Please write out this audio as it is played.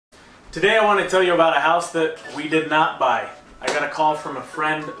Today I want to tell you about a house that we did not buy. I got a call from a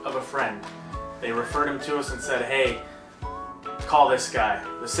friend of a friend. They referred him to us and said, hey, call this guy.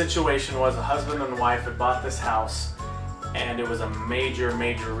 The situation was a husband and wife had bought this house and it was a major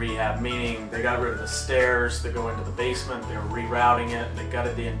rehab, meaning they got rid of the stairs that go into the basement, they were rerouting it, they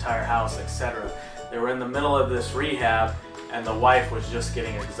gutted the entire house, etc. They were in the middle of this rehab and the wife was just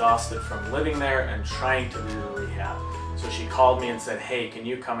getting exhausted from living there and trying to do the rehab. So she called me and said, hey, can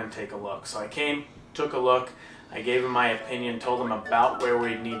you come and take a look? So I came, took a look, I gave them my opinion, told them about where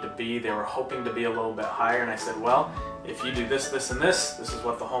we'd need to be. They were hoping to be a little bit higher, and I said, well, if you do this, this, and this is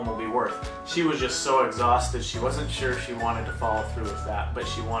what the home will be worth. She was just so exhausted, she wasn't sure she wanted to follow through with that, but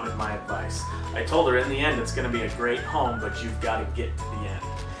she wanted my advice. I told her in the end it's going to be a great home, but you've got to get to the end.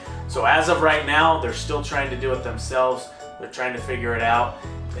 So as of right now, they're still trying to do it themselves. They're trying to figure it out.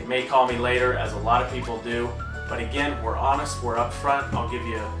 They may call me later, as a lot of people do. But again, we're honest, we're upfront. I'll give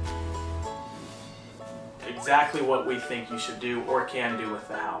you exactly what we think you should do or can do with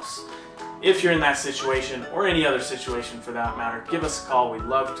the house. If you're in that situation, or any other situation for that matter, give us a call. We'd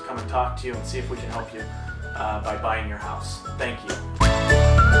love to come and talk to you and see if we can help you by buying your house. Thank you.